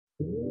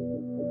Hey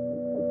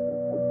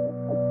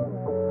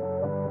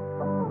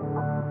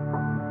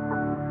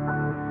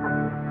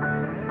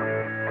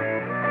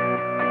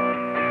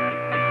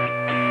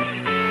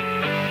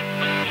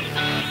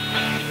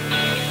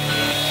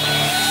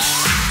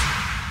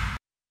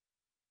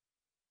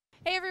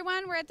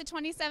everyone, we're at the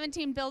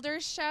 2017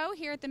 Builders Show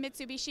here at the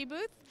Mitsubishi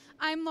booth.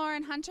 I'm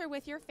Lauren Hunter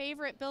with your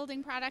favorite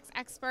building products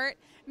expert,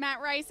 Matt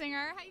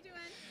Reisinger. How you doing?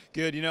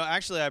 Good. You know,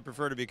 actually I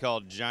prefer to be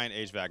called Giant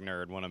HVAC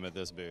Nerd when I'm at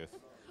this booth.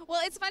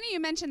 Well, it's funny you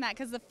mentioned that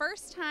because the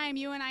first time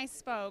you and I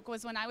spoke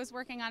was when I was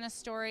working on a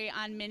story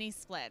on mini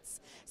splits.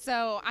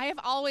 So I have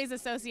always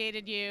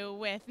associated you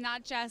with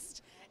not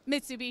just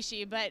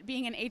Mitsubishi, but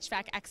being an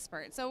HVAC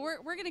expert. So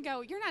we're going to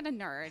go, you're not a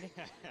nerd.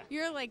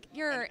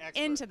 You're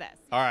into this.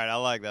 All right, I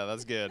like that.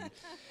 That's good.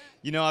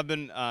 You know, I've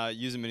been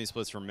using mini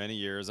splits for many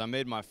years. I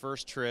made my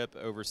first trip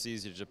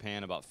overseas to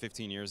Japan about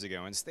 15 years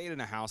ago and stayed in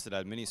a house that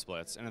had mini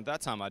splits. And at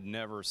that time, I'd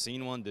never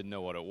seen one, didn't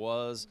know what it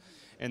was.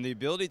 And the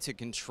ability to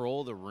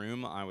control the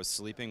room I was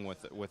sleeping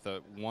with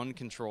a one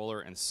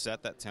controller and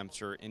set that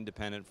temperature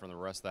independent from the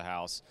rest of the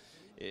house,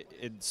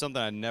 it's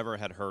something I never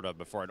had heard of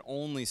before. I'd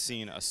only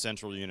seen a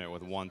central unit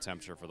with one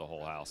temperature for the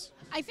whole house.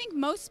 I think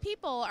most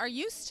people are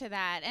used to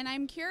that, and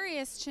I'm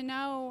curious to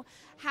know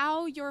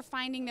how you're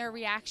finding their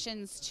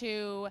reactions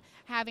to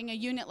having a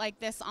unit like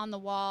this on the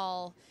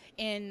wall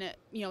in,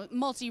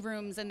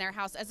 multi-rooms in their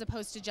house as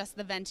opposed to just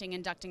the venting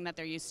and ducting that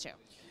they're used to.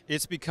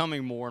 It's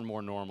becoming more and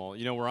more normal.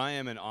 You know, where I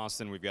am in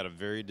Austin, we've got a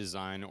very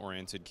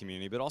design-oriented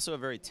community, but also a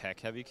very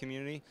tech-heavy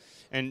community.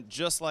 And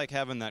just like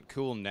having that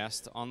cool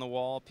Nest on the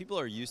wall, people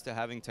are used to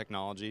having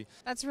technology.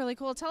 That's really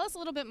cool. Tell us a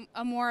little bit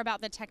more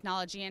about the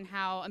technology and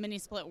how a mini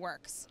split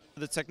works.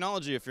 The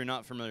technology, if you're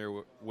not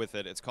familiar with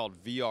it, it's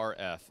called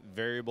VRF,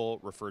 Variable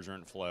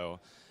Refrigerant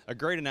Flow. A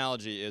great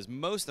analogy is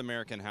most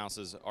American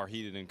houses are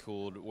heated and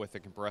cooled with a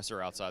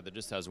compressor outside that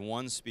just has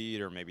one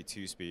speed or maybe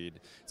two speed.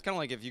 It's kind of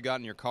like if you got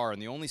in your car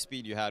and the only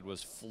speed you had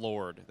was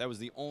floored. That was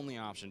the only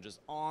option, just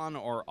on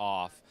or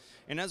off.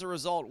 And as a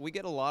result, we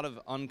get a lot of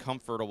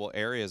uncomfortable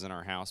areas in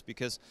our house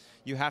because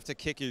you have to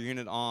kick your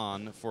unit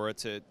on for it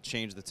to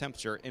change the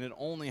temperature, and it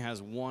only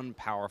has one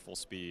powerful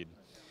speed.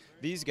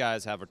 These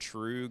guys have a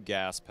true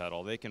gas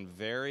pedal. They can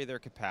vary their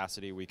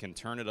capacity. We can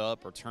turn it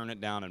up or turn it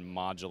down and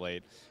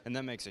modulate, and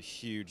that makes a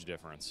huge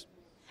difference.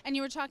 And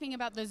you were talking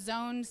about the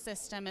zone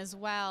system as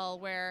well,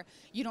 where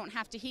you don't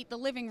have to heat the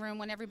living room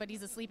when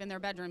everybody's asleep in their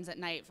bedrooms at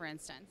night, for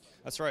instance.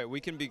 That's right. We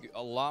can be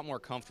a lot more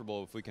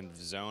comfortable if we can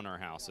zone our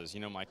houses.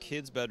 You know, my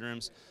kids'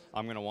 bedrooms,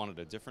 I'm going to want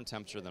it at a different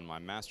temperature than my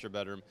master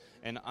bedroom,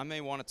 and I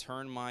may want to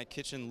turn my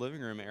kitchen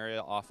living room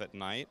area off at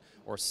night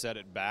or set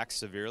it back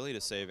severely to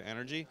save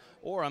energy,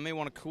 or I may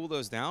want to cool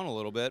those down a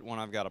little bit when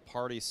I've got a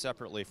party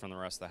separately from the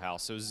rest of the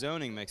house. So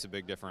zoning makes a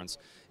big difference,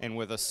 and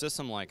with a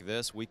system like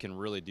this, we can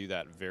really do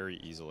that very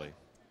easily.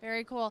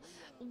 Very cool.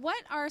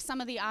 What are some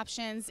of the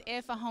options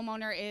if a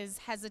homeowner is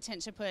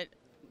hesitant to put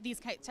these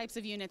types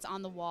of units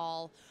on the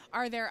wall?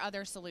 Are there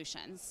other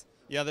solutions?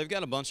 Yeah, they've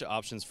got a bunch of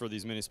options for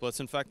these mini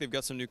splits. In fact, they've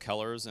got some new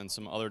colors and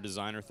some other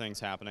designer things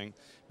happening.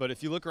 But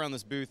if you look around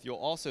this booth, you'll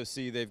also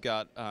see they've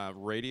got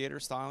radiator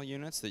style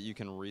units that you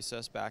can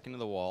recess back into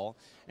the wall.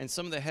 And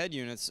some of the head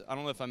units, I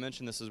don't know if I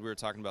mentioned this as we were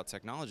talking about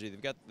technology,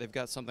 they've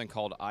got something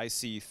called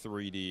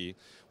IC3D,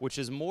 which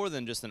is more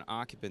than just an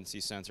occupancy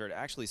sensor. It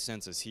actually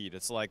senses heat.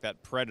 It's like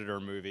that Predator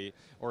movie,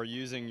 or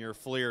using your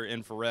FLIR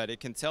infrared.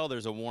 It can tell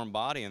there's a warm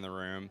body in the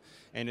room,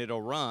 and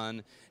it'll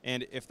run.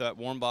 And if that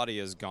warm body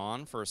is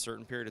gone for a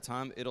certain period of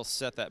time, it'll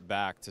set that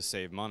back to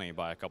save money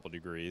by a couple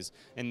degrees.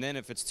 And then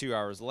if it's 2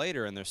 hours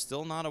later and there's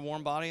still not a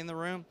warm body in the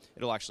room,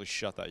 it'll actually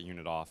shut that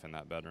unit off in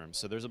that bedroom.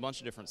 So there's a bunch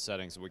of different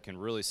settings that we can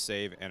really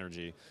save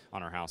energy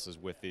on our houses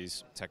with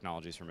these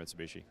technologies from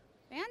Mitsubishi.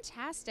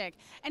 Fantastic.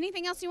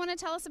 Anything else you want to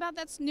tell us about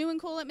that's new and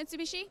cool at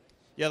Mitsubishi?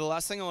 Yeah, the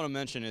last thing I want to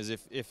mention is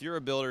if you're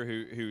a builder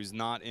who's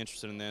not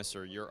interested in this,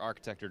 or your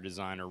architect or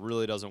designer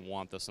really doesn't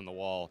want this on the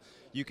wall,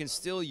 you can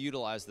still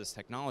utilize this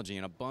technology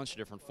in a bunch of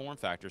different form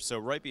factors. So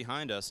right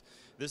behind us,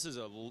 this is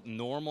a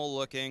normal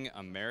looking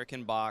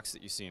American box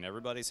that you see in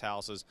everybody's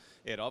houses.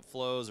 It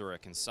upflows or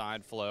it can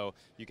side flow.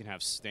 You can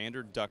have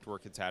standard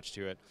ductwork attached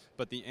to it,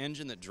 but the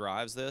engine that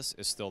drives this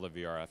is still the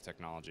VRF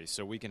technology.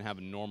 So we can have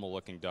a normal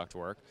looking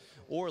ductwork,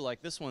 or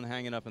like this one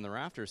hanging up in the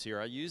rafters here.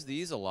 I use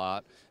these a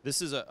lot.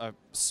 This is a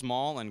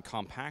small and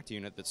compact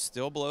unit that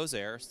still blows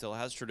air, still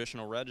has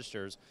traditional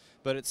registers,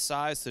 but it's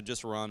sized to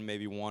just run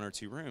maybe 1 or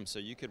 2 rooms. So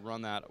you could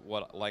run that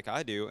like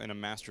I do in a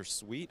master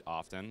suite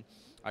often.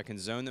 I can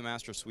zone the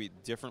master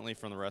suite differently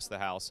from the rest of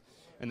the house,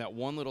 and that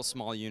one little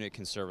small unit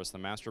can service the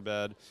master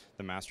bed,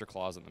 the master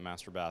closet, and the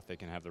master bath. They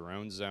can have their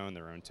own zone,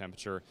 their own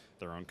temperature,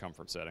 their own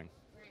comfort setting.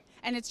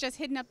 And it's just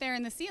hidden up there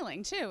in the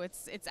ceiling too.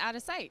 It's out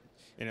of sight.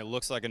 And it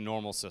looks like a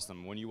normal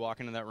system. When you walk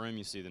into that room,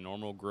 you see the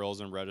normal grills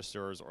and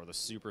registers, or the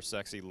super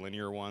sexy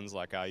linear ones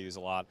like I use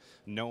a lot.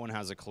 No one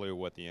has a clue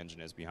what the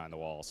engine is behind the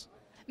walls.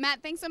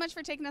 Matt, thanks so much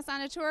for taking us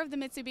on a tour of the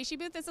Mitsubishi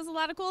booth. This is a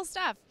lot of cool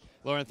stuff.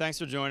 Lauren, thanks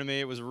for joining me.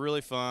 It was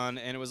really fun,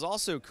 and it was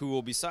also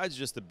cool, besides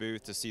just the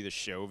booth, to see the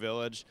show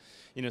village.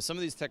 You know, some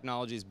of these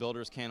technologies,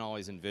 builders can't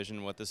always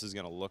envision what this is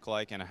going to look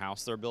like in a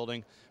house they're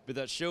building, but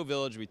that show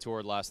village we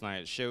toured last night,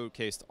 it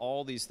showcased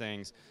all these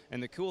things,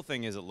 and the cool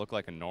thing is it looked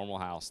like a normal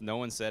house. No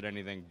one said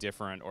anything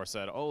different or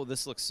said, oh,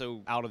 this looks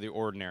so out of the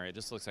ordinary. It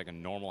just looks like a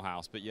normal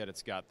house, but yet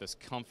it's got this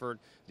comfort,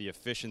 the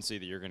efficiency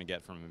that you're going to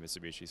get from a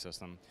Mitsubishi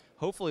system.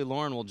 Hopefully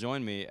Lauren will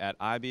join me at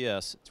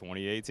IBS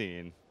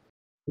 2018.